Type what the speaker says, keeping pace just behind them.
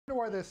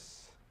why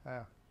this...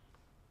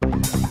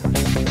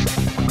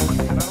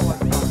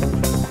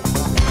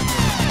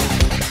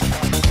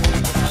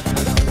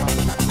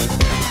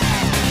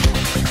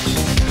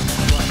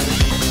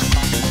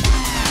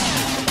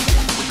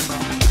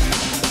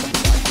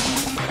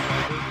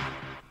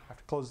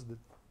 Close the...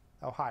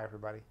 Oh, hi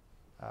everybody.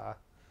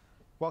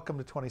 Welcome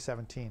to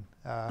 2017.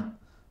 I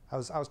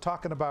was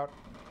talking about,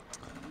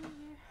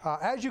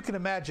 as you can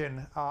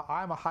imagine,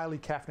 I'm a highly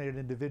caffeinated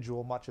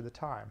individual much of the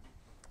time.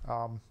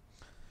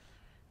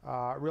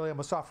 Really, I'm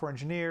a software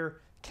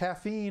engineer.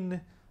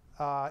 Caffeine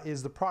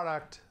is the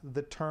product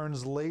that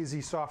turns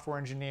lazy software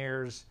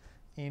engineers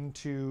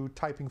into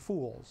typing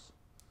fools,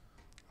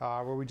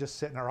 where we just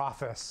sit in our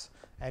office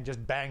and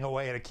just bang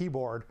away at a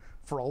keyboard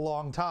for a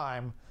long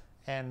time,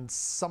 and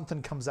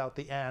something comes out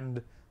the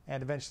end,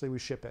 and eventually we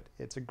ship it.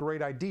 It's a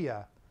great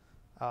idea.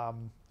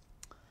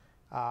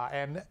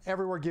 And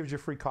everywhere gives you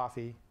free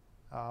coffee.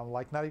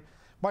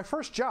 My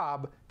first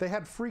job, they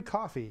had free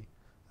coffee,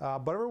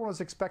 but everyone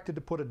was expected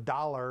to put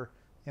 $1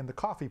 in the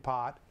coffee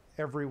pot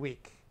every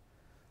week.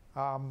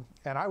 And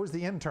I was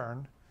the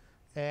intern,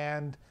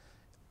 and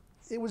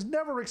it was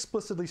never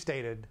explicitly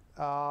stated,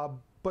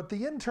 but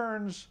the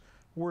interns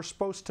were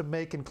supposed to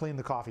make and clean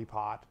the coffee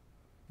pot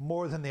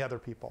more than the other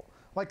people.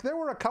 Like, there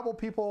were a couple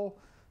people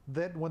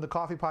that when the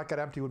coffee pot got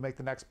empty would make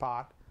the next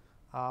pot,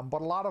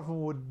 but a lot of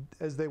them would,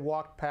 as they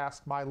walked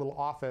past my little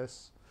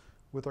office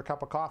with their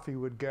cup of coffee,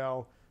 would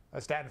go,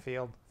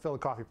 Stanfield, fill the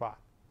coffee pot.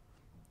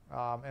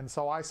 And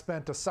so I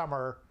spent a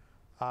summer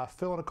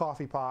filling a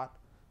coffee pot,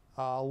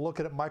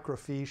 looking at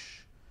microfiche,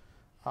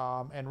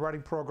 and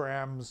writing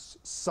programs,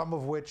 some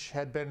of which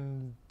had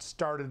been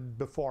started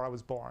before I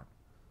was born.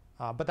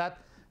 But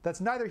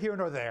that's neither here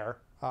nor there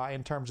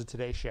in terms of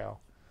today's show.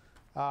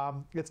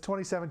 It's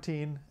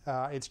 2017.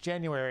 It's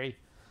January.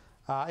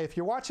 If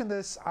you're watching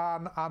this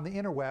on the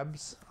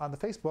interwebs, on the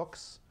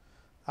Facebooks,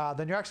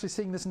 then you're actually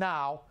seeing this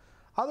now.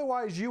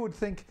 Otherwise, you would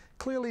think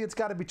clearly it's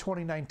got to be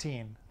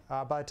 2019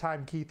 by the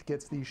time Keith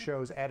gets these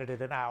shows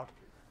edited and out.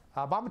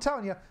 But I'm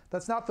telling you,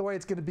 that's not the way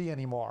it's going to be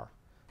anymore,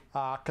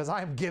 because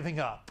I'm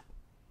giving up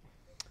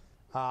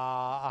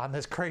on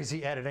this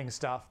crazy editing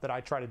stuff that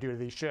I try to do to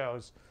these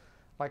shows.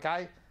 Like,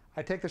 I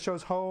take the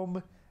shows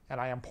home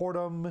and I import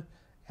them,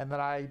 and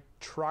then I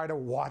try to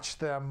watch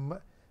them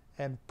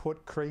and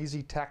put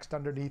crazy text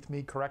underneath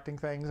me correcting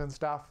things and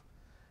stuff.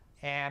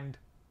 And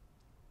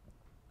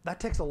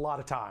that takes a lot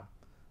of time.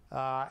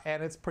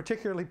 And it's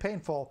particularly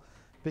painful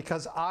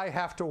because I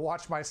have to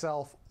watch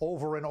myself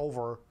over and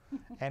over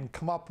and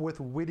come up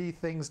with witty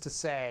things to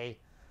say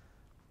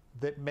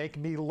that make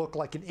me look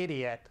like an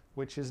idiot,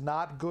 which is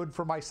not good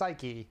for my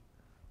psyche.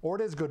 Or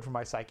it is good for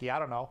my psyche. I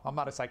don't know. I'm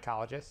not a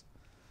psychologist.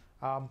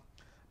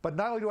 But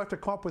not only do I have to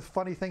come up with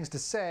funny things to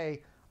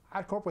say,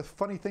 I come up with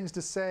funny things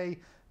to say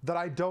that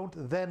I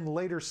don't then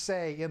later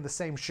say in the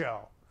same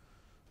show.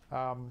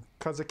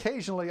 Because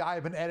occasionally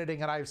I've been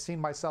editing and I've seen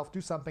myself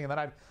do something, and then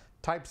I've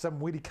typed some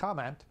witty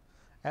comment,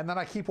 and then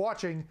I keep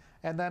watching,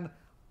 and then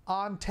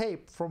on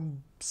tape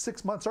from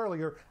 6 months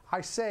earlier, I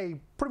say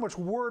pretty much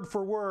word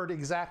for word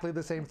exactly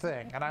the same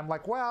thing. And I'm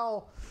like,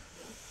 well,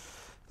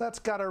 that's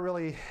got to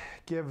really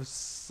give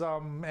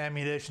some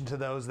ammunition to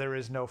those "there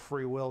is no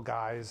free will"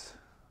 guys.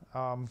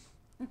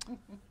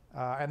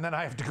 And then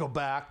I have to go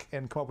back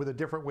and come up with a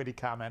different witty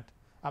comment.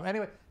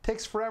 Anyway, it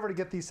takes forever to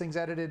get these things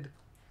edited,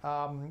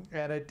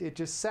 and it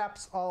just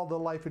saps all the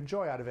life and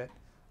joy out of it.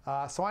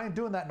 So I ain't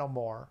doing that no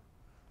more.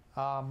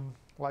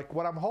 Like,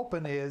 what I'm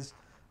hoping is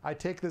I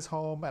take this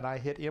home and I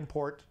hit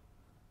import,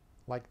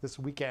 like this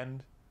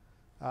weekend,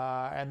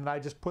 and I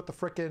just put the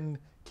frickin'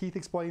 Keith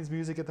Explains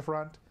music at the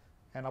front,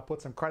 and I'll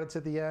put some credits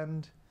at the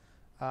end.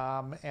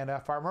 And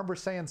if I remember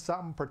saying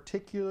something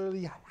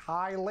particularly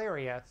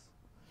hilarious,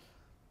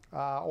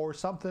 or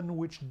something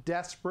which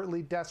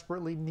desperately,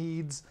 desperately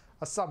needs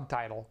a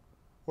subtitle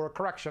or a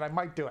correction, I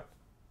might do it.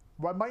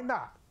 Or I might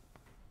not.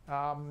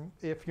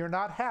 If you're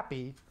not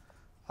happy,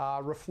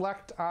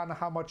 reflect on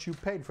how much you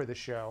paid for the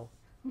show,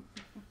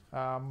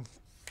 and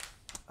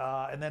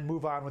then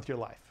move on with your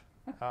life.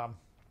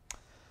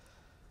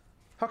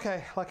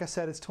 Okay, like I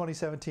said, it's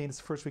 2017. It's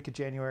the first week of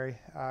January.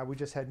 We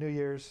just had New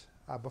Year's.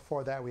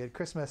 Before that, we had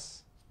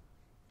Christmas.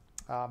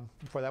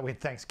 Before that, we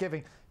had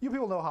Thanksgiving. You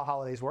people know how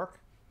holidays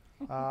work.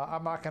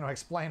 I'm not going to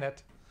explain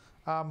it.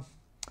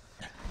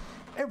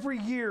 Every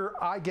year,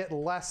 I get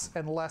less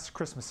and less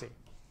Christmassy.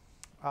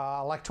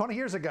 Like 20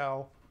 years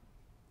ago,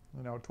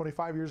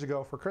 25 years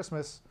ago for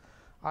Christmas,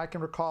 I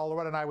can recall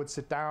Loretta and I would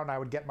sit down, I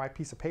would get my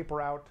piece of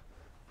paper out,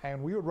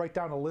 and we would write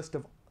down a list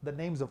of the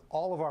names of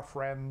all of our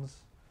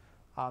friends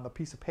on the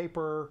piece of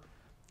paper,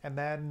 and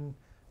then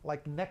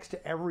like next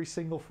to every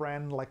single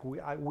friend, like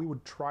we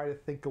would try to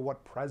think of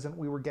what present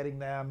we were getting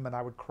them, and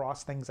I would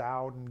cross things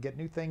out and get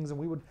new things, and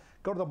we would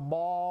go to the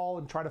mall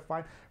and try to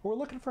find, we're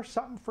looking for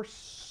something for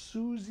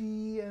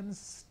Susie and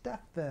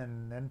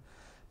Stefan, and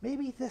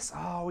maybe this,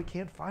 oh, we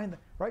can't find it,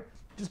 right?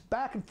 Just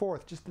back and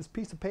forth, just this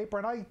piece of paper,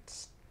 and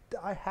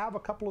I have a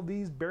couple of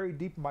these buried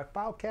deep in my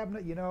file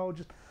cabinet,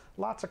 just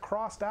lots of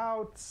crossed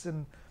outs,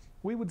 and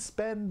we would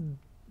spend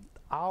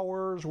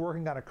hours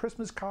working on a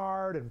Christmas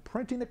card and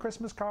printing the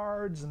Christmas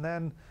cards, and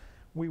then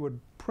we would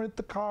print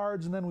the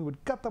cards, and then we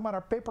would cut them on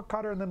our paper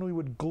cutter, and then we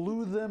would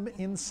glue them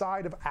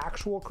inside of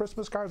actual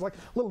Christmas cards, like a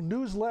little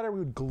newsletter we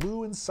would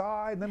glue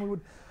inside, and then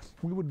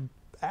we would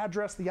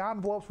address the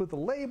envelopes with the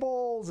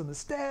labels and the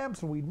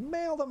stamps, and we'd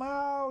mail them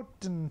out.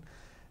 And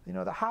you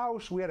know, the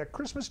house, we had a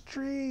Christmas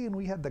tree, and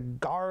we had the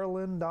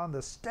garland on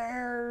the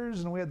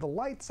stairs, and we had the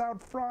lights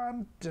out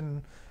front,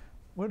 and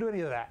we didn't do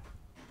any of that.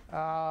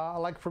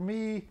 Like for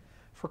me,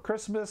 for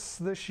Christmas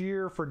this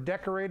year, for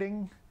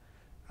decorating,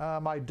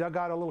 I dug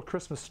out a little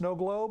Christmas snow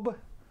globe.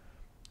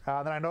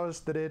 Then I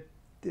noticed that it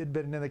had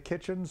been in the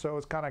kitchen, so it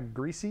was kind of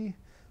greasy.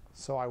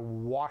 So I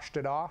washed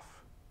it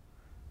off,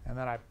 and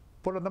then I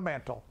put it on the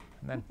mantle.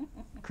 And then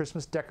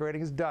Christmas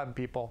decorating is done,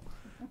 people.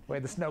 We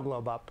had the snow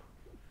globe up.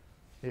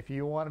 If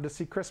you wanted to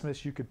see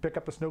Christmas, you could pick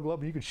up the snow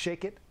globe and you could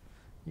shake it.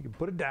 You could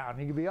put it down.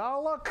 You could be,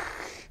 oh, look,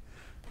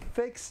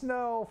 fake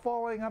snow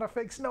falling on a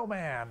fake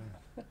snowman.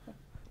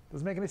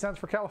 Doesn't make any sense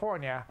for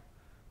California.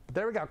 But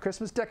there we go,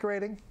 Christmas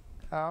decorating.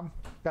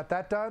 Got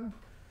that done.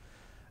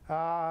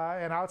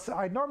 And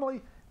outside,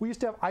 normally, we used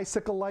to have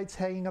icicle lights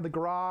hanging on the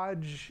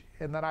garage,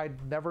 and then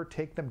I'd never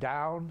take them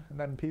down. And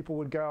then people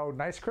would go,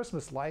 nice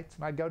Christmas lights.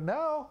 And I'd go,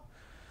 no,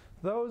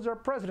 those are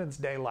President's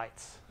Day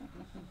lights.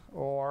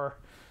 Or,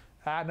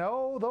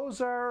 no,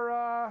 those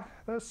are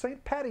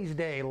St. Patty's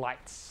Day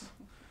lights.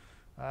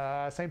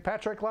 St.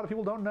 Patrick, a lot of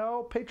people don't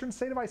know, patron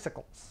saint of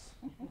icicles.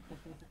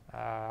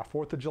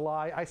 4th of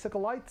July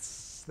icicle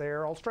lights,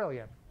 they're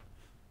Australian.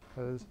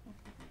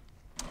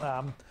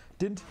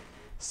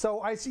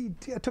 So I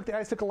took the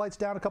icicle lights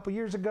down a couple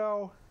years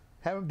ago,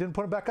 didn't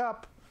put them back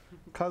up,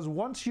 because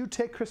once you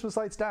take Christmas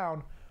lights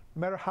down, no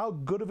matter how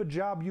good of a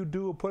job you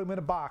do of putting them in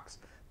a box,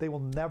 they will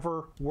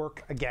never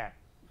work again.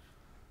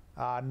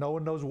 No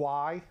one knows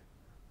why.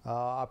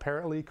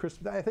 Apparently,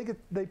 I think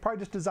they probably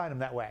just designed them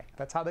that way.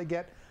 That's how they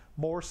get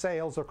more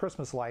sales of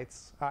Christmas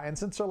lights. And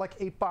since they're like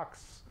 $8,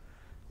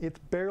 it's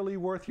barely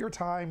worth your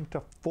time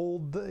to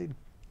fold the.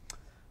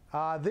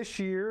 This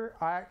year,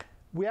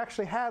 we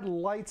actually had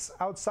lights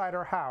outside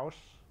our house,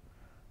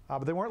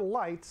 but they weren't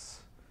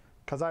lights,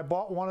 because I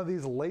bought one of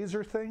these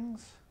laser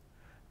things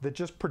that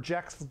just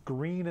projects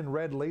green and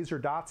red laser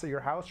dots at your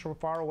house from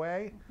far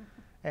away.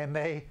 And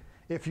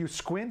if you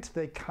squint,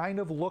 they kind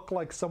of look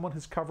like someone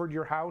has covered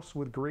your house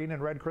with green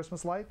and red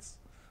Christmas lights.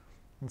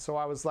 And so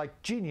I was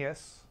like,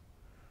 genius.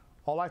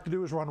 All I have to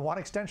do is run one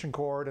extension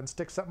cord and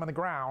stick something on the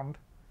ground,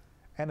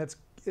 and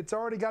it's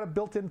already got a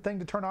built-in thing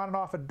to turn on and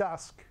off at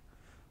dusk,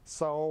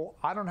 so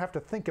I don't have to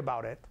think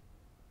about it.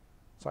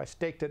 So I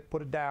staked it,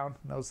 put it down,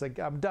 and I was like,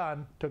 I'm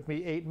done. Took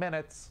me 8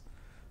 minutes,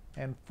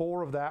 and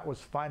 4 of that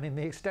was finding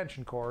the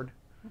extension cord.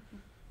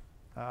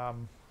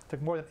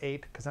 Took more than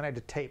 8, because then I had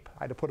to tape.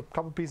 I had to put a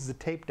couple pieces of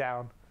tape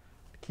down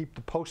to keep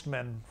the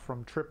postman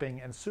from tripping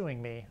and suing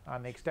me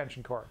on the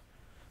extension cord.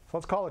 So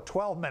let's call it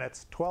 12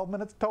 minutes. 12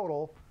 minutes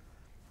total.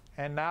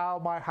 And now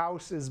my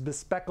house is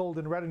bespeckled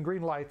in red and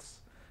green lights,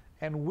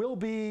 and will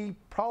be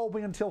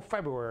probably until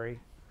February,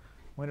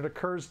 when it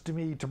occurs to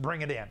me to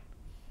bring it in.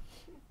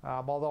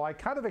 Although I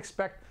kind of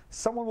expect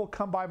someone will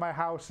come by my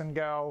house and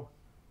go,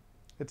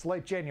 it's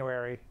late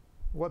January,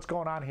 what's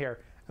going on here?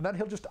 And then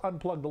he'll just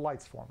unplug the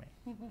lights for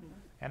me.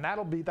 And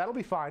that'll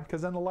be fine,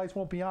 because then the lights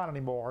won't be on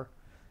anymore.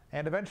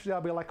 And eventually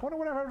I'll be like, I wonder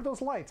what happened to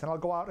those lights? And I'll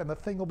go out and the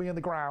thing will be in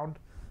the ground,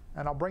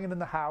 and I'll bring it in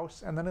the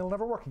house, and then it'll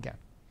never work again.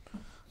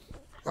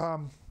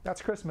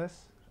 That's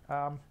Christmas.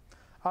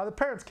 The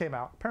parents came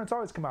out. Parents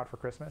always come out for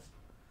Christmas.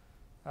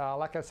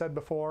 Like I said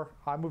before,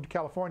 I moved to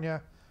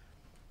California,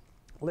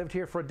 lived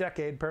here for a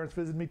decade. Parents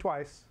visited me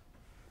twice.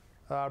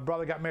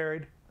 Brother got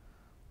married.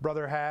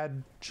 Brother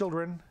had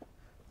children.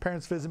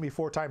 Parents visit me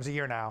 4 times a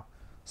year now,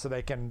 so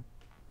they can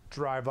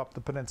drive up the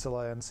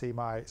peninsula and see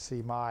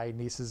my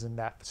nieces and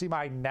see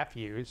my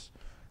nephews,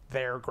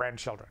 their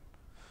grandchildren.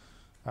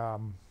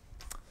 So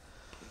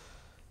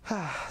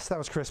that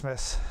was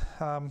Christmas.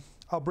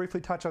 I'll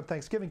briefly touch on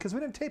Thanksgiving, because we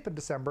didn't tape in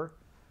December,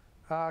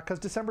 because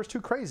December's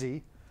too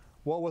crazy.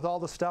 Well, with all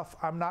the stuff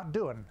I'm not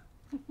doing.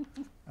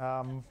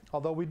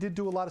 Although we did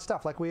do a lot of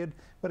stuff. Like we had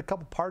a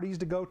couple parties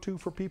to go to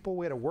for people.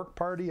 We had a work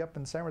party up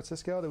in San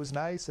Francisco that was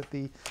nice.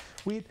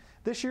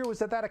 This year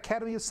was at that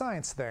Academy of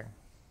Science thing.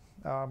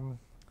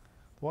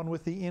 One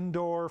with the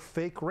indoor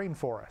fake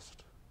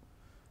rainforest.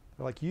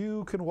 They're like,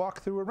 you can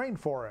walk through a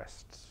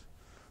rainforest.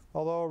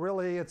 Although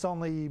really it's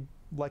only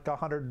like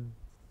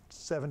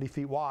 170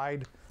 feet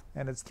wide,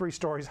 and it's 3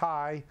 stories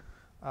high,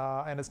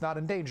 and it's not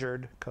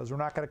endangered, because we're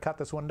not going to cut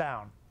this one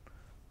down,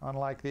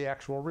 unlike the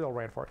actual real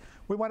rainforest.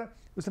 It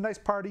was a nice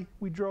party.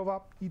 We drove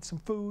up, eat some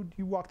food.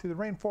 You walk through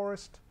the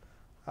rainforest.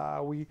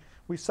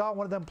 We saw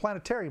one of them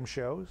planetarium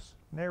shows,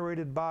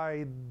 narrated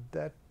by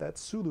that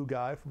Sulu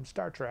guy from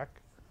Star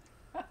Trek,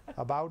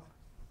 about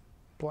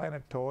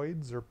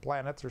planetoids or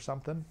planets or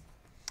something.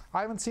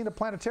 I haven't seen a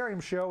planetarium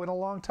show in a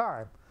long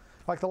time.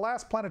 Like the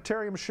last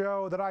planetarium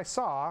show that I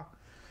saw,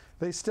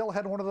 they still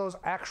had one of those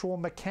actual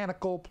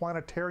mechanical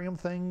planetarium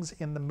things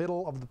in the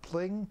middle of the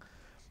thing.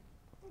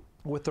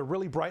 with the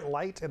really bright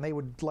light, and they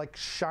would like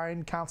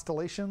shine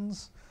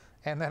constellations.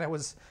 And then it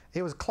was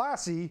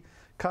classy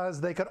because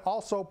they could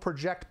also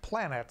project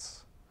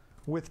planets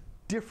with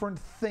different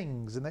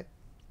things. And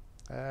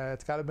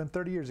it's got to have been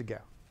 30 years ago.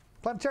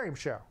 Planetarium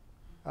show.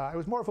 It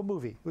was more of a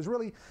movie. It was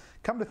really,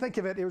 come to think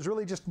of it, it was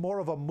really just more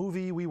of a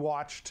movie we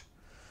watched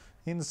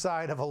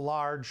inside of a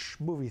large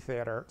movie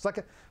theater. It's like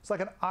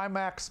an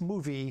IMAX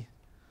movie,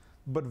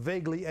 but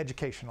vaguely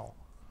educational.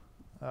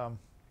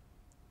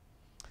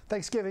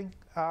 Thanksgiving.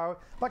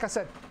 Like I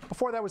said,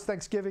 before that was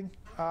Thanksgiving.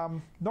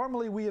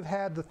 Normally we have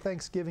had the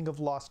Thanksgiving of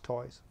lost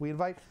toys. We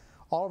invite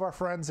all of our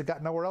friends that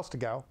got nowhere else to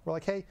go. We're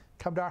like, hey,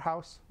 come to our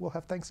house. We'll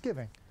have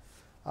Thanksgiving.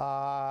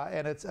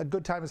 And it's a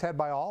good time is had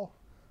by all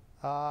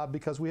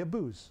because we have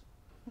booze.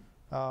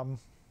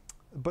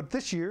 But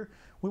this year,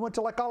 we went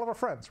to like all of our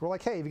friends. We're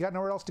like, hey, if you got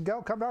nowhere else to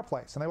go, come to our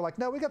place. And they were like,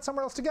 no, we got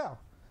somewhere else to go.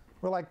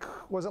 We're like,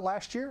 was it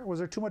last year? Was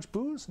there too much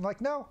booze? And like,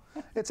 no,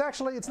 it's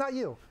not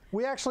you.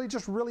 We actually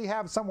just really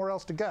have somewhere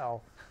else to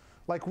go.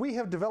 Like, we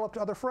have developed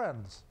other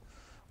friends.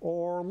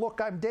 Or,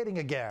 look, I'm dating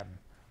again.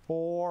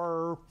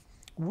 Or,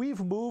 we've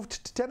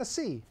moved to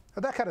Tennessee.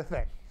 Or that kind of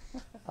thing,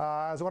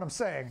 is what I'm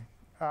saying.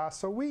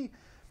 So we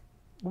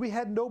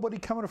had nobody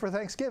coming for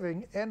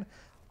Thanksgiving, and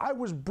I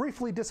was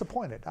briefly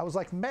disappointed. I was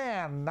like,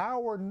 man,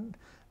 now I'm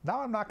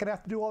not going to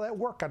have to do all that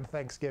work on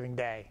Thanksgiving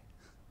Day.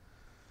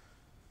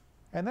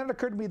 And then it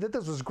occurred to me that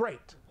this was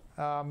great.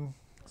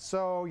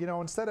 So, you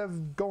know, instead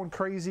of going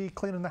crazy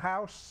cleaning the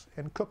house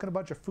and cooking a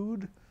bunch of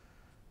food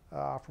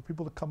for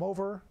people to come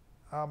over,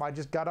 I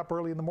just got up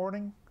early in the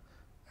morning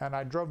and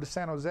I drove to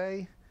San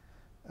Jose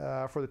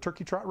for the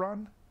turkey trot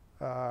run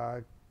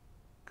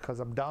because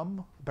I'm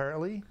dumb,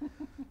 apparently,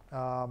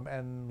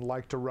 and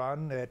like to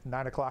run at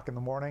 9 o'clock in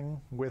the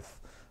morning with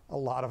a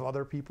lot of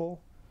other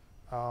people.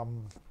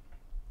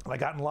 I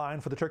got in line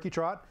for the turkey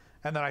trot,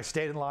 and then I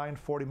stayed in line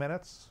 40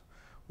 minutes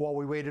while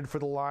we waited for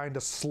the line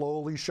to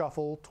slowly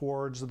shuffle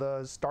towards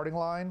the starting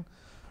line.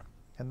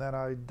 And then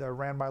I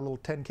ran my little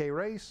 10K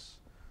race.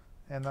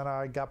 And then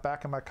I got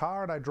back in my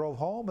car and I drove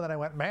home. And then I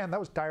went, man, that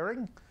was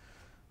tiring.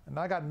 And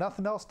I got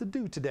nothing else to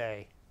do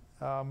today.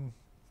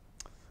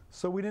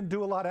 So we didn't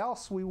do a lot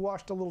else. We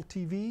watched a little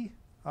TV.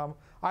 I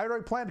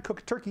already planned to cook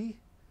a turkey.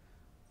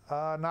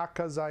 Not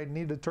because I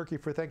needed a turkey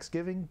for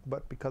Thanksgiving,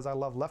 but because I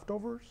love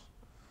leftovers.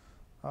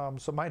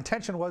 So my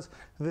intention was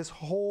this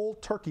whole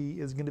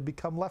turkey is going to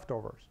become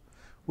leftovers.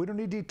 We don't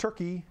need to eat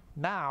turkey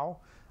now.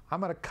 I'm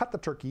going to cut the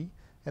turkey,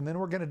 and then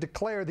we're going to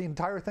declare the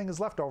entire thing as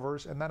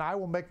leftovers, and then I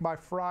will make my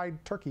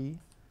fried turkey,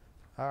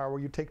 where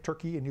you take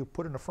turkey and you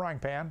put it in a frying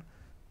pan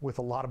with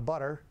a lot of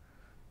butter,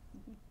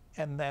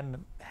 and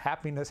then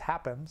happiness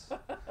happens,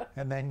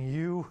 and then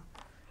you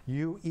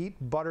eat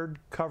buttered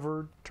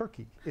covered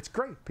turkey. It's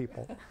great,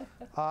 people.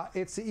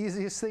 It's the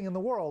easiest thing in the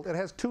world. It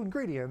has 2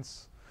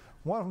 ingredients.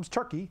 One of them's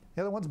turkey,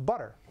 the other one's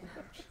butter.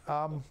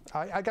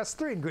 I guess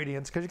 3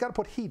 ingredients because you got to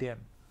put heat in.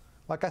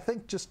 Like, I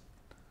think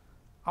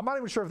I'm not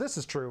even sure if this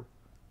is true.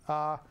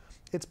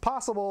 It's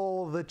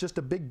possible that just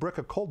a big brick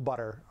of cold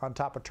butter on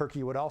top of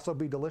turkey would also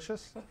be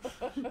delicious.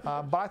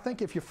 But I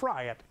think if you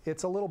fry it,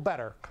 it's a little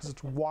better because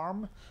it's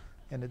warm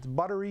and it's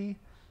buttery.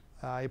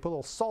 You put a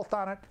little salt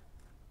on it.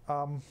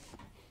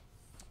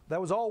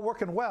 That was all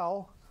working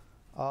well.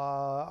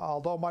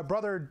 Although my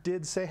brother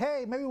did say,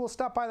 hey, maybe we'll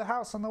stop by the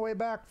house on the way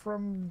back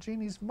from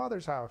Jeannie's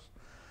mother's house.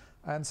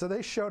 And so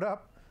they showed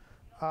up,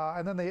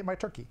 and then they ate my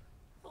turkey.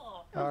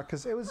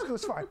 Because it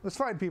was fine. It was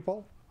fine,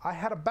 people. I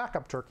had a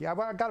backup turkey. I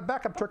got a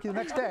backup turkey the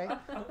next day.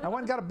 I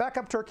went and got a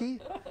backup turkey.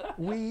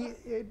 I'm going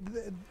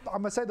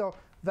to say, though,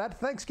 that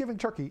Thanksgiving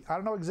turkey, I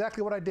don't know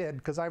exactly what I did,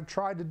 because I've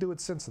tried to do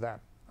it since then.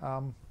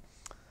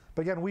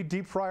 But again, we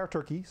deep fry our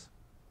turkeys,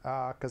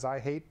 because I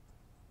hate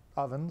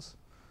ovens.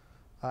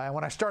 And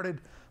when I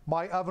started,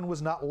 my oven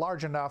was not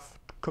large enough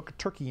to cook a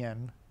turkey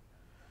in.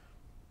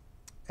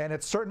 And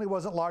it certainly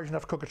wasn't large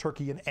enough to cook a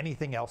turkey in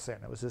anything else in.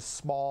 It was this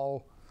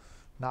small,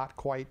 not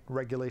quite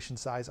regulation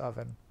size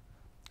oven.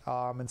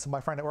 And so my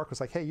friend at work was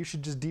like, hey, you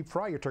should just deep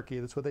fry your turkey.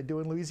 That's what they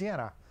do in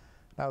Louisiana.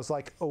 And I was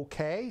like,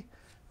 okay.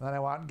 And then I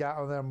went and got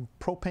one of them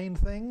propane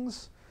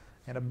things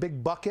and a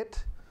big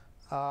bucket.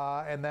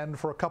 And then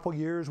for a couple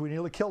years, we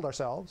nearly killed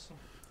ourselves.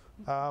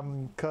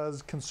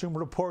 Because Consumer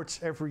Reports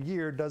every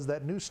year does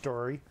that news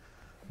story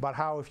about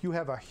how if you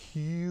have a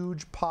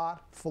huge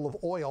pot full of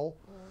oil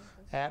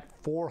at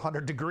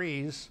 400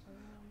 degrees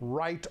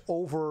right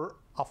over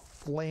a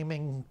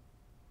flaming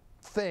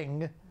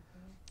thing,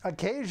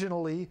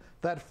 occasionally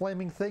that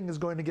flaming thing is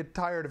going to get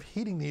tired of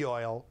heating the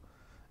oil,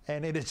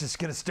 and it is just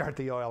going to start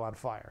the oil on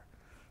fire.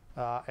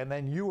 And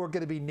then you are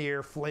going to be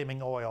near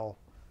flaming oil.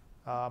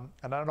 And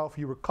I don't know if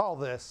you recall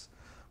this,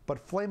 but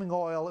flaming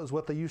oil is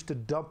what they used to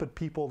dump at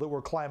people that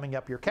were climbing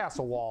up your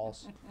castle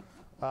walls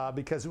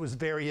because it was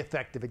very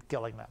effective at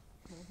killing them.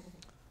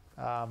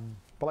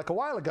 But like a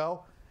while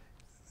ago,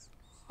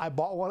 I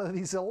bought one of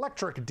these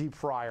electric deep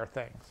fryer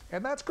things.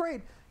 And that's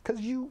great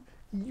because you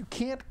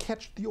can't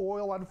catch the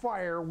oil on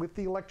fire with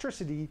the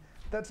electricity.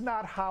 That's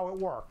not how it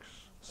works.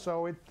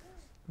 So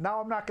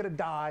now I'm not going to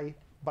die,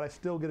 but I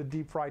still get a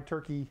deep fried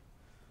turkey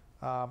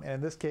And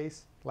in this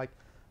case, like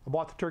I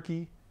bought the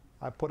turkey,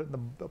 I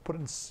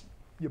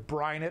you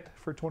brine it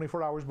for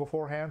 24 hours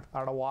beforehand. I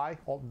don't know why.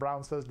 Alton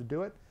Brown says to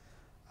do it.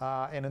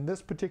 And in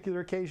this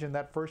particular occasion,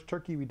 that first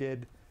turkey we did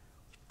was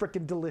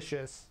freaking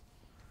delicious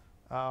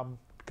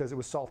because it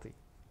was salty.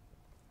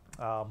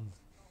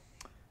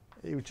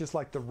 It was just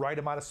like the right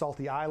amount of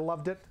salty. I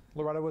loved it.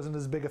 Loretta wasn't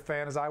as big a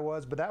fan as I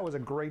was, but that was a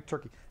great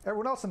turkey.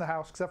 Everyone else in the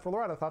house, except for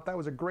Loretta, thought that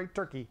was a great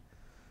turkey.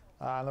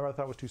 And Loretta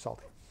thought it was too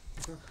salty.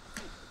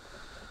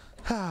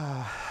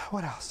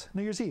 What else?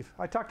 New Year's Eve.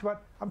 I'm talking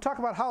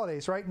about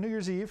holidays, right? New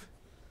Year's Eve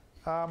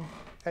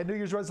and New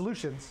Year's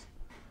resolutions,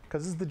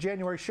 because this is the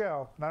January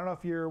show. And I don't know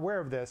if you're aware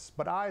of this,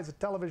 but I, as a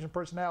television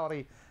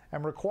personality,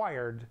 am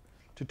required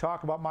to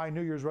talk about my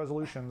New Year's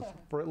resolutions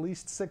for at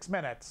least 6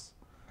 minutes.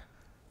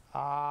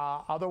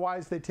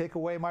 Otherwise, they take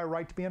away my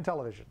right to be on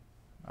television.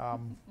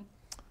 New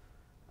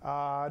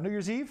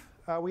Year's Eve,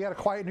 we had a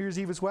quiet New Year's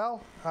Eve as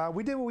well.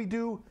 We did what we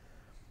do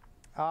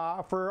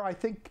for, I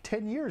think,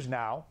 10 years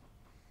now,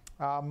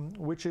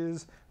 which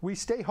is we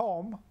stay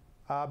home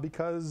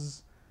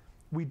because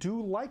we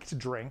do like to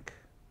drink,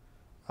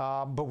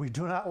 but we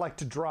do not like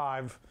to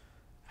drive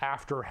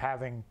after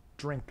having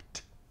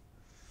drinked.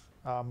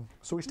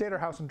 So we stay at our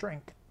house and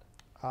drink,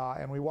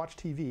 and we watch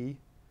TV,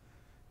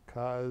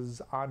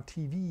 because on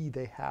TV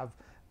they have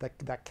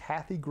that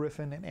Kathy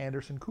Griffin and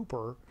Anderson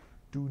Cooper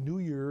do New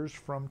Year's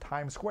from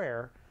Times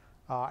Square,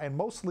 and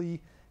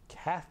mostly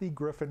Kathy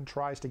Griffin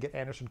tries to get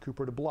Anderson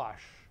Cooper to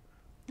blush.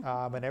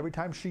 And every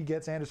time she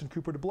gets Anderson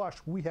Cooper to blush,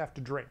 we have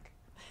to drink,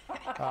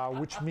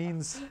 which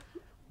means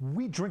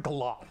we drink a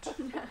lot,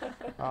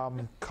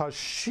 because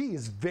she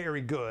is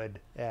very good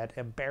at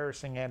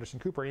embarrassing Anderson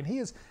Cooper, and he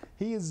is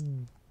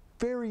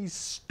very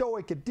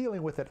stoic at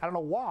dealing with it. I don't know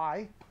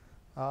why.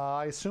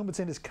 I assume it's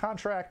in his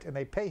contract, and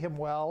they pay him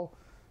well,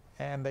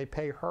 and they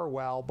pay her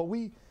well. But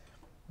we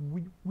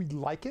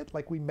like it.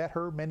 Like, we met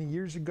her many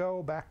years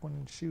ago, back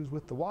when she was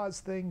with the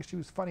Woz thing. She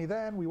was funny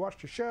then. We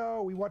watched her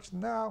show. We watch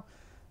them now.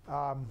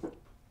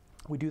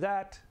 We do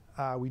that.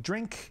 We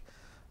drink.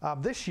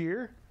 This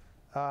year,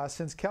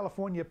 since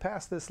California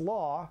passed this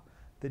law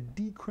that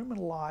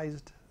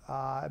decriminalized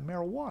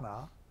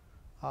marijuana,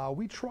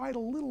 we tried a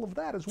little of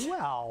that as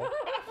well,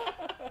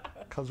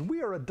 because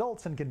we are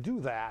adults and can do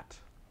that.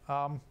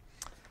 I'm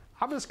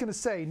just going to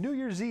say New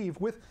Year's Eve,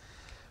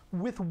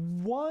 with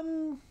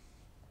one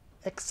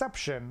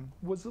exception,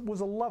 was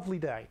a lovely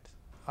night.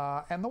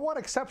 And the one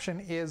exception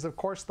is, of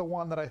course, the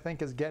one that I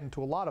think is getting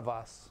to a lot of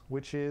us,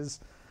 which is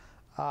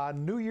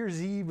New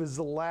Year's Eve is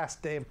the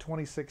last day of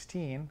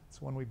 2016.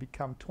 It's when we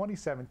become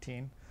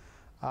 2017.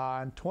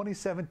 And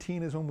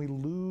 2017 is when we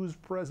lose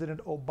President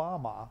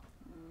Obama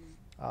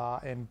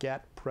and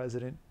get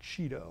President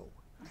Cheeto.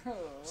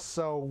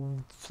 So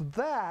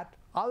that,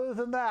 other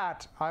than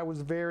that, I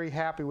was very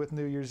happy with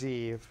New Year's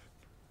Eve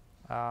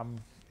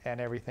and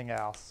everything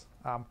else.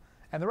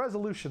 And the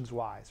resolutions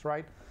wise,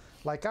 right?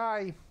 Like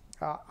I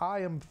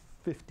am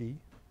 50,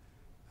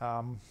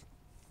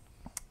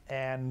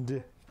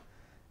 and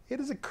it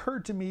has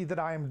occurred to me that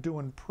I am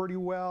doing pretty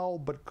well,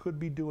 but could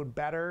be doing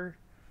better.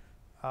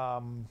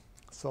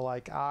 So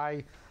like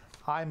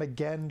I'm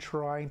again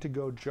trying to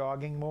go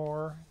jogging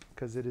more,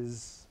 because it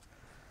is,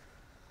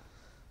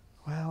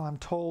 well, I'm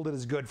told it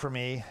is good for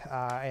me,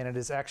 and it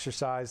is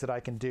exercise that I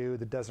can do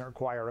that doesn't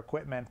require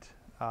equipment.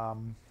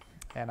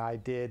 And I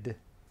did,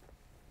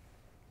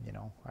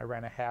 I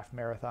ran a half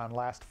marathon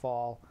last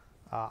fall.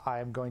 I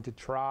am going to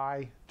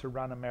try to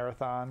run a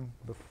marathon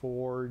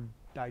before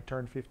I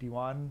turn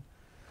 51,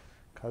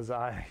 because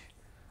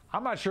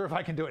I'm not sure if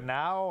I can do it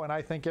now, and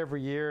I think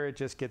every year it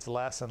just gets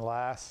less and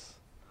less.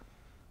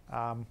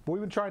 But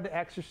we've been trying to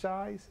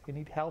exercise and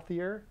eat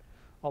healthier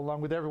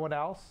along with everyone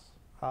else,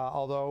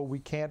 although we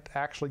can't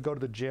actually go to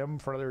the gym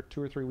for another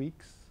 2 or 3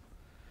 weeks,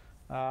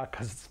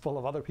 because it's full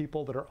of other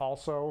people that are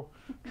also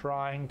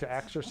trying to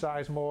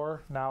exercise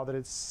more now that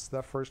it's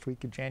the first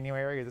week of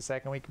January or the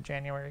second week of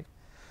January.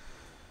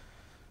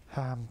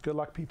 Good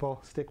luck,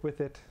 people. Stick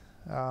with it.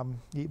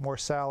 Eat more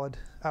salad.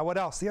 What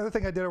else? The other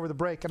thing I did over the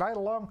break, and I had a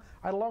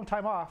long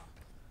time off,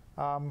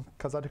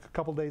 because I took a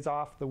couple days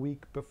off the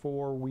week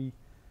before we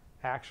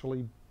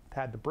actually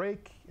had the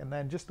break, and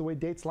then just the way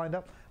dates lined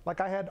up, like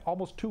I had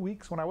almost 2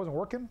 weeks when I wasn't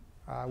working,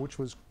 which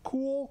was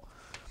cool.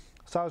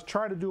 So I was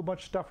trying to do a bunch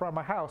of stuff around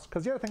my house,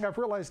 because the other thing I've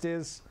realized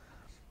is,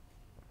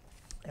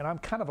 and I'm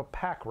kind of a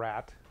pack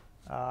rat,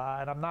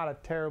 and I'm not a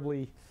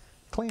terribly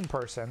clean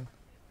person,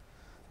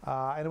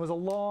 and it was a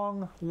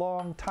long,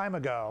 long time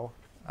ago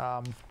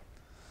that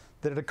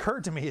it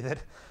occurred to me that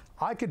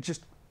I could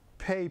just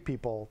pay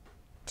people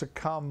to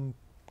come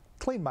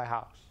clean my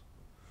house.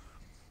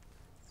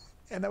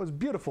 And that was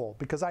beautiful,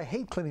 because I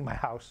hate cleaning my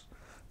house,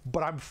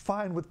 but I'm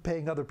fine with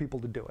paying other people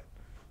to do it.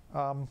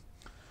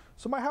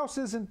 So my house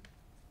isn't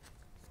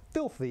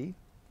filthy.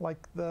 Like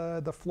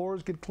the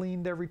floors get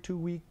cleaned every 2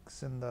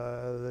 weeks, and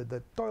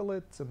the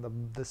toilets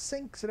and the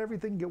sinks and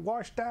everything get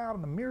washed down,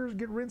 and the mirrors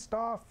get rinsed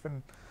off,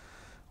 and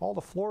all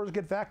the floors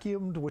get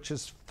vacuumed, which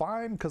is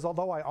fine, because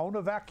although I own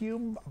a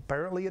vacuum,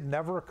 apparently it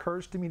never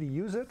occurs to me to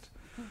use it.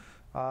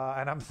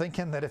 And I'm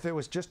thinking that if it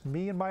was just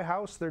me in my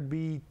house, there'd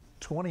be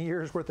 20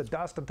 years worth of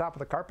dust on top of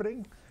the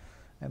carpeting.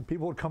 And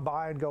people would come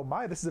by and go,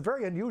 my, this is a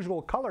very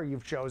unusual color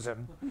you've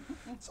chosen.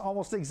 It's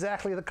almost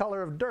exactly the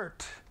color of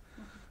dirt.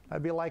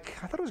 I'd be like,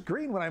 I thought it was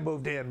green when I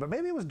moved in, but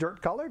maybe it was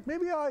dirt colored.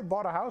 Maybe I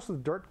bought a house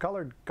with dirt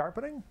colored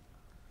carpeting.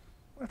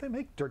 What if they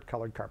make dirt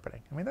colored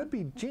carpeting? I mean, that'd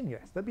be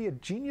genius. That'd be a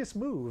genius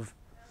move.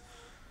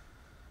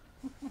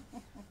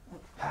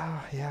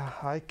 Yeah,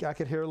 I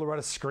could hear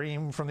Loretta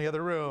scream from the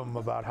other room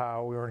about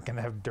how we weren't going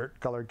to have dirt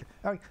colored.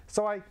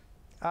 So I've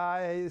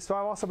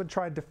also been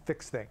trying to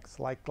fix things,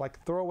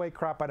 like throw away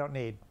crap I don't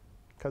need,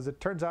 because it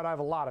turns out I have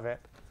a lot of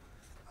it,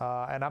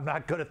 and I'm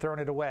not good at throwing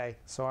it away.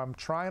 So I'm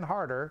trying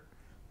harder,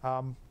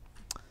 and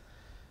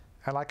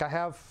like I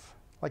have,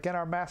 like in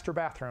our master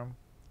bathroom,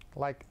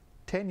 like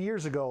 10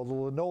 years ago, the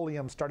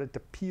linoleum started to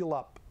peel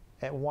up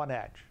at one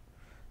edge,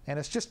 and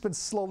it's just been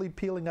slowly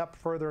peeling up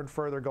further and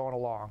further going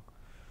along.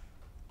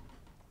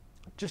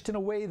 Just in a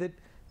way that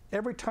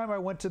every time I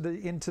went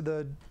into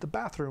the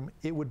bathroom,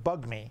 it would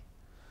bug me.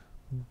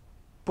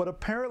 But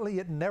apparently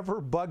it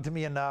never bugged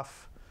me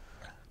enough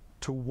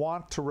to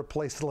want to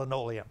replace the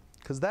linoleum,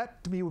 because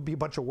that to me would be a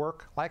bunch of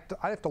work. I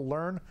have to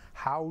learn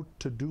how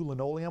to do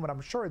linoleum, and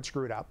I'm sure I'd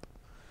screw it up.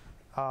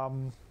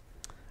 And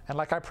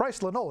like I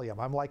priced linoleum.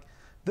 I'm like,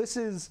 this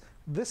is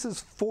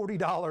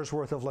 $40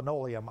 worth of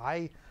linoleum.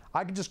 I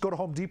could just go to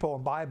Home Depot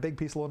and buy a big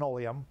piece of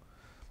linoleum,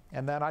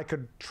 and then I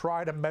could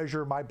try to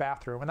measure my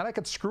bathroom, and then I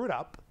could screw it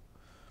up,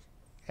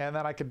 and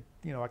then I could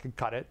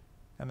cut it,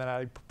 and then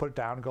I put it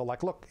down and go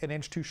like, look, an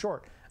inch too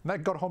short. And then I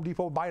could go to Home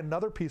Depot and buy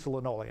another piece of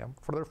linoleum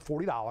for another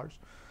 $40, and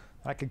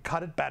I could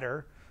cut it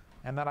better,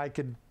 and then I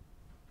could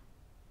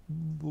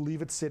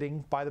leave it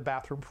sitting by the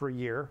bathroom for a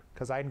year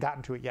because I hadn't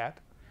gotten to it yet.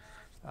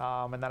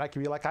 And then I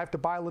could be like, I have to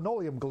buy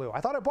linoleum glue. I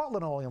thought I bought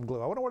linoleum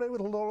glue. I wonder what I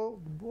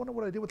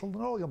did with the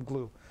linoleum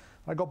glue.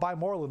 I'd go buy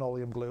more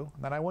linoleum glue,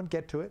 and then I wouldn't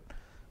get to it.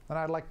 Then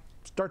I'd like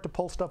start to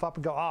pull stuff up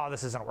and go, oh,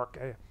 this isn't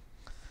working.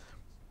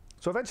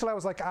 So eventually I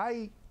was like,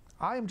 I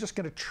am just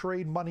going to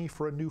trade money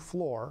for a new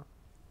floor.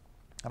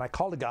 And I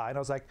called a guy, and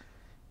I was like,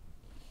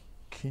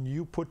 can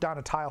you put down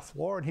a tile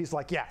floor? And he's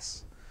like,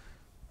 yes,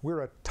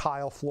 we're a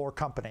tile floor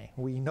company.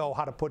 We know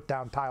how to put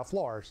down tile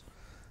floors. I'm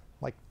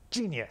like,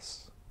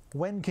 genius.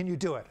 When can you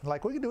do it? And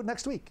like, we can do it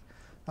next week.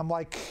 I'm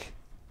like,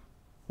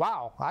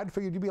 wow, I'd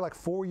figured you'd be like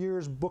 4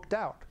 years booked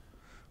out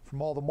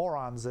from all the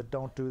morons that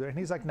don't do that. And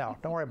he's like, no,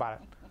 don't worry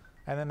about it.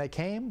 And then they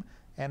came,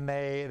 and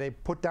they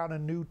put down a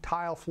new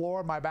tile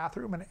floor in my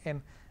bathroom,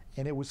 and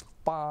it was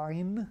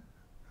fine.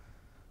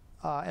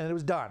 And it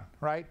was done,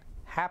 right?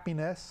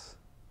 Happiness.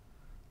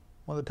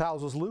 When the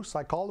tiles was loose,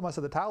 I called him. I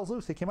said, the tile's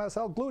loose. He came out and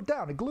said, glue it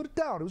down. He glued it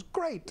down. It was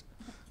great.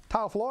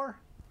 Tile floor.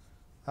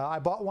 I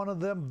bought one of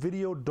them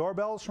video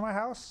doorbells for my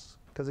house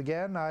because,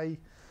 again, I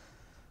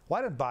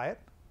didn't buy it.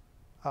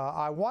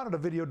 I wanted a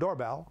video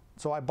doorbell,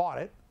 so I bought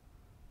it.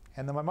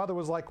 And then my mother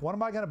was like, what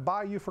am I going to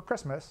buy you for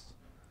Christmas?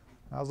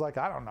 And I was like,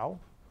 I don't know.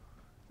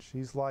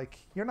 She's like,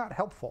 you're not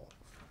helpful.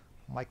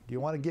 I'm like, do you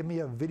want to give me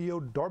a video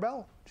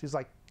doorbell? She's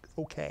like,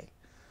 okay.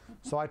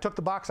 So I took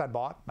the box I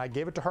bought, and I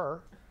gave it to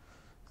her,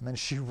 and then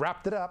she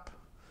wrapped it up.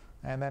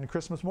 And then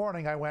Christmas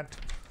morning, I went,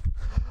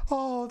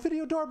 oh,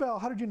 video doorbell,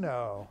 how did you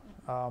know?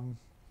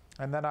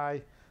 And then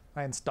I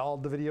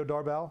installed the video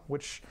doorbell,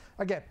 which,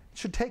 again,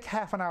 should take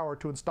half an hour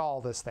to install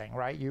this thing,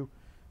 right? You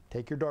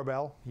take your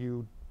doorbell,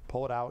 you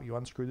pull it out, you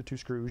unscrew the two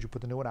screws, you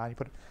put the new one on, you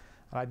put it,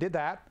 and I did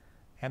that,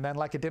 and then,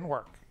 like, it didn't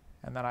work.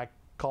 And then I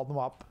called them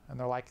up, and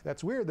they're like,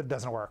 that's weird that it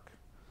doesn't work.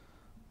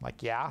 I'm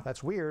like, yeah,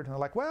 that's weird. And they're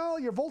like, well,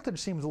 your voltage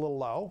seems a little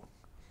low.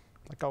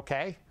 I'm like,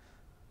 okay.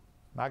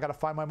 Now I got to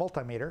find my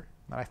multimeter.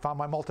 And I found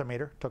my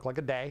multimeter. Took like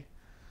a day.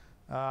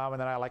 And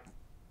then I like,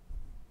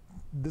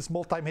 this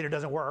multimeter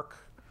doesn't work.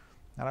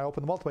 And I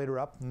open the multimeter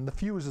up, and the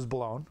fuse is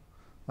blown.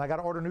 And I got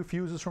to order new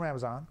fuses from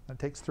Amazon. And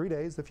it takes 3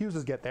 days. The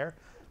fuses get there.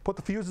 Put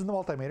the fuses in the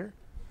multimeter.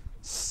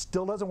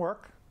 Still doesn't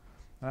work.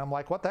 And I'm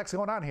like, what the heck's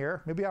going on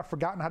here? Maybe I've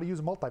forgotten how to use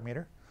a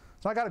multimeter.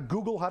 So I got to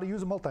Google how to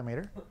use a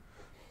multimeter.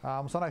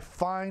 So then I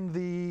find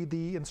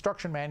the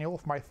instruction manual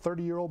for my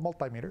 30-year-old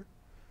multimeter.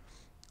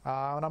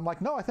 And I'm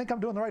like, no, I think I'm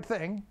doing the right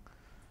thing.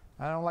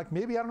 And I'm like,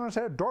 maybe I don't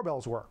understand how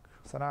doorbells work.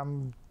 So then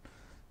I'm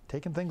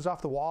taking things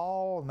off the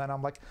wall, and then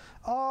I'm like,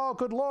 oh,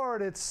 good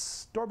Lord,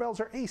 doorbells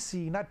are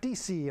AC, not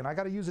DC, and I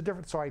got to use a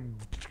different, so I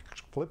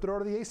flipped it over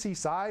to the AC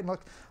side, and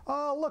look,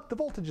 oh, look, the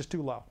voltage is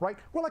too low, right?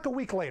 We're like a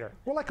week later.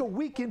 We're like a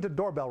week into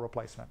doorbell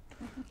replacement.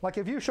 Like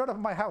if you showed up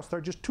at my house, there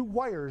are just 2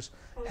 wires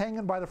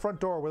hanging by the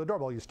front door where the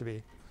doorbell used to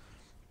be.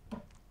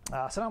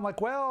 So I'm like,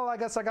 well, I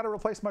guess I got to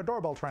replace my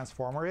doorbell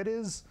transformer. It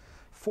is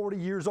 40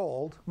 years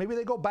old. Maybe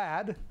they go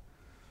bad.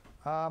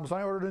 So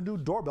I ordered a new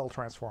doorbell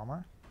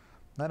transformer.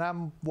 And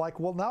I'm like,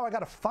 well, now I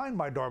got to find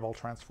my doorbell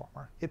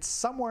transformer. It's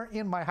somewhere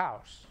in my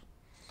house.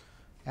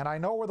 And I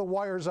know where the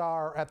wires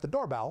are at the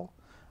doorbell.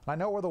 And I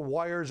know where the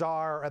wires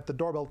are at the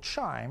doorbell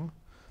chime.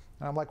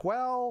 And I'm like,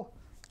 well,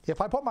 if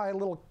I put my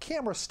little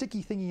camera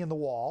sticky thingy in the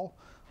wall,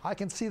 I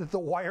can see that the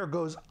wire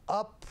goes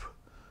up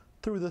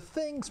through the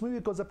things. Maybe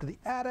it goes up to the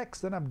attic.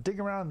 So then I'm digging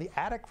around in the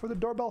attic for the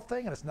doorbell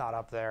thing, and it's not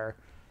up there.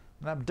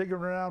 and I'm digging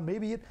around.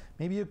 Maybe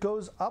it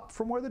goes up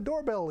from where the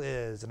doorbell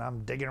is, and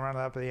I'm digging around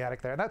up in the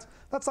attic there. And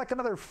that's like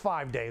another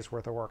 5 days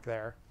worth of work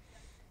there.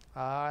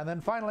 And then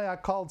finally, I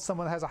called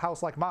someone that has a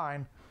house like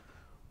mine,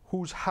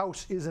 whose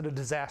house isn't a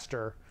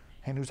disaster,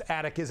 and whose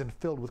attic isn't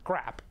filled with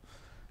crap.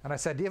 And I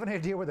said, "Do you have any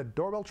idea where the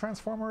doorbell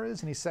transformer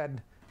is?" And he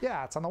said,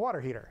 "Yeah, it's on the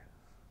water heater."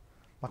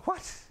 I'm like,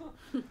 "What?"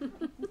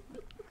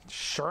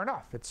 Sure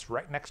enough, it's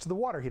right next to the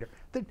water heater.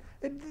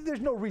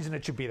 There's no reason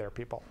it should be there,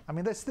 people. I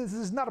mean, this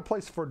is not a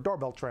place for a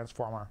doorbell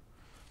transformer.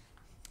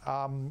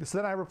 So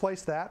then I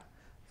replaced that,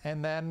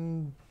 and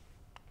then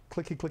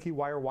clicky clicky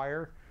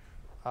wire,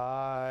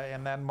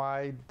 and then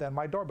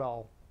my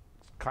doorbell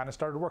kind of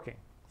started working.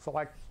 So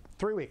like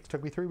 3 weeks.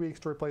 Took me 3 weeks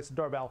to replace the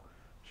doorbell.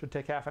 Should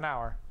take half an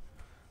hour.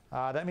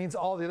 That means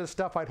all the other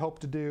stuff I'd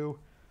hoped to do,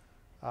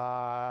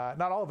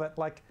 not all of it.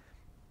 Like,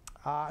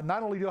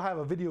 not only do I have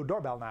a video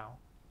doorbell now,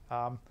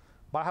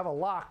 but I have a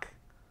lock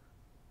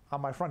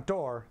on my front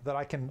door that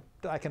I can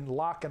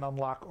lock and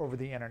unlock over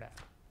the internet.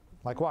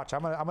 Like, watch,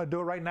 I'm gonna do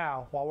it right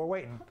now while we're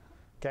waiting.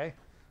 Okay,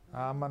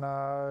 I'm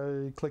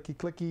gonna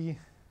clicky.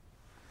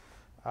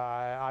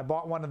 I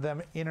bought one of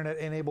them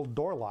internet-enabled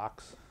door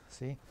locks.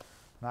 See,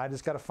 and I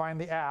just got to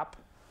find the app,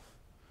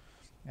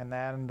 and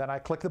then I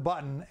click the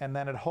button, and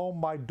then at home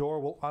my door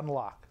will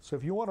unlock. So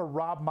if you want to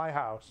rob my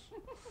house,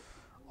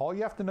 all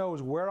you have to know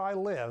is where I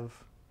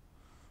live.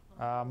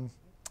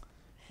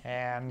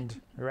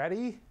 And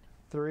ready?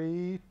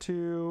 3,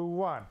 2,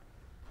 1.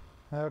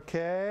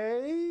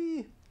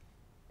 Okay.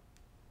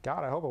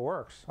 God, I hope it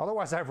works.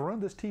 Otherwise, I've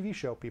ruined this TV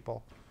show,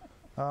 people.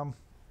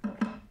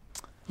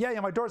 Yeah,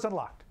 my door's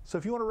unlocked. So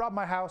if you want to rob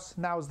my house,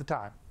 now is the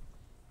time.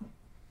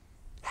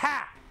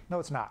 Ha! No,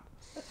 it's not.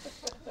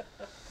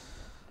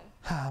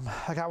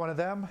 I got one of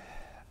them.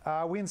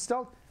 We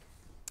install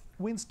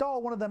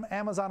one of them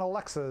Amazon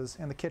Alexas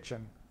in the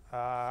kitchen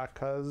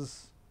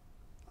because,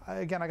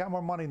 again, I got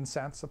more money than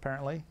sense,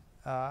 apparently.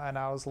 And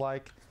I was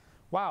like,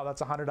 wow,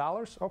 that's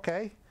 $100?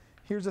 Okay,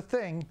 here's a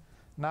thing.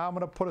 Now I'm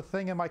going to put a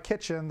thing in my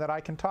kitchen that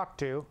I can talk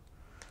to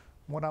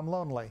when I'm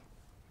lonely.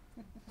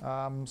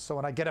 So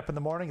when I get up in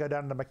the morning, go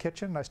down into my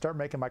kitchen, and I start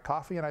making my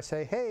coffee, and I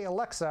say, "Hey,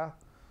 Alexa,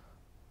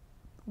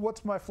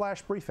 what's my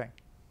flash briefing?"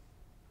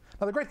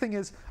 Now, the great thing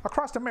is,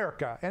 across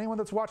America, anyone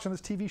that's watching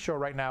this TV show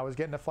right now is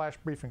getting a flash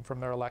briefing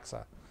from their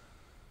Alexa.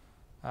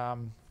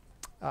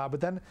 But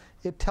then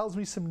it tells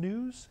me some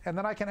news, and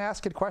then I can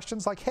ask it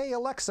questions like, "Hey,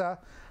 Alexa,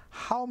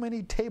 how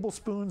many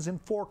tablespoons in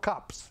 4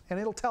 cups?" And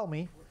it'll tell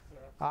me.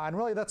 And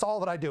really, that's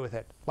all that I do with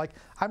it. Like,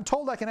 I'm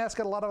told I can ask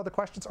it a lot of other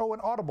questions. Oh,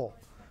 and Audible.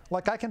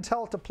 Like, I can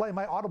tell it to play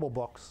my Audible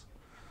books,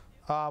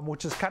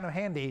 which is kind of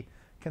handy,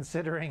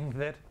 considering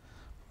that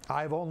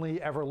I've only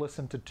ever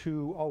listened to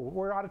 2. Oh,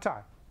 we're out of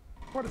time.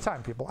 We're out of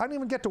time, people. I didn't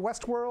even get to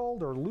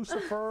Westworld or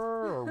Lucifer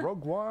or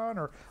Rogue One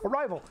or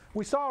Arrival.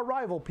 We saw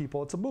Arrival,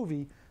 people. It's a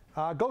movie.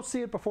 Go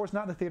see it before it's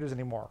not in the theaters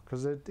anymore,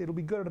 because it'll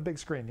be good on a big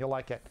screen. You'll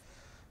like it.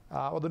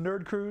 Or the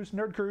Nerd Cruise,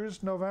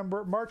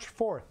 March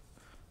 4th.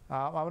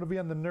 I'm going to be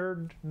on the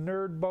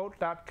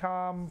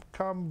nerdboat.com.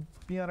 Come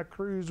be on a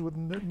cruise with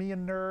me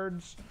and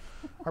nerds.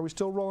 Are we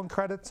still rolling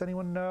credits?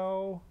 Anyone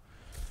know?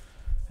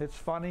 It's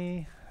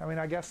funny. I mean,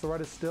 I guess the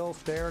right is still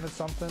staring at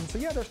something. So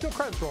yeah, there's still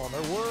credits rolling.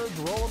 There are words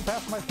rolling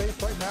past my face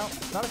right now.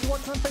 Not if you're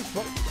watching on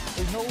Facebook.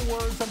 There's no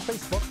words on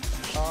Facebook.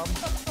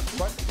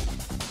 But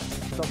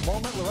the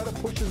moment Loretta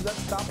pushes that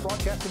stop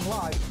broadcasting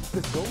live,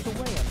 this goes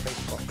away on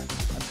Facebook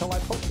until I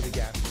post it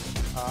again.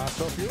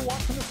 So if you're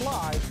watching this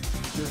live,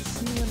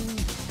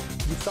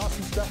 you saw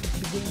some stuff at the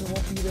beginning that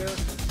won't be there.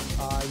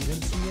 You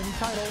didn't see any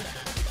titles,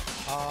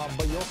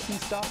 but you'll see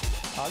stuff.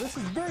 This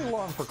is very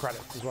long for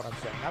credits, is what I'm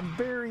saying. I'm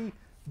very,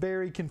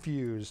 very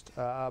confused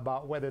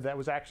about whether that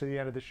was actually the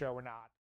end of the show or not.